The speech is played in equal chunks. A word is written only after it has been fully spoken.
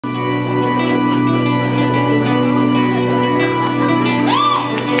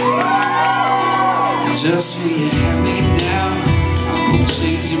Just for you hand me down, I'll go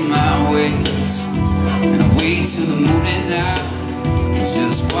changing my ways, and I'll wait till the moon is out. It's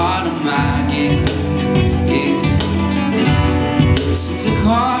just part of my game, yeah. This is a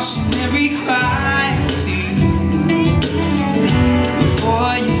cautionary cry to you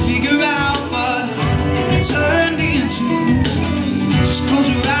before you figure out what it turned into. Just close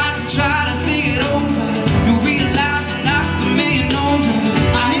your eyes and try to think it over. You'll realize I'm not the man over.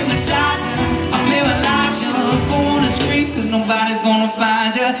 I hypnotize you, I paralyze you. Go on and scream, cause nobody's gonna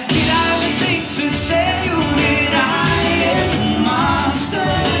find you. Did I ever think to tell you that I am a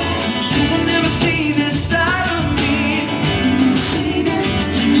monster? You will never see this side of me. You see that,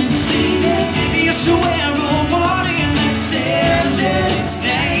 you see that. Maybe you should wear a warning that says that it's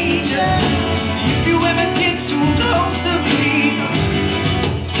danger. If you ever get too close to me,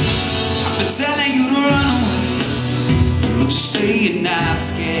 I've been telling you to run away. Don't you say you're not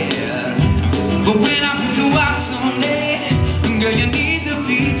scared, but when I pull you out someday, girl, you need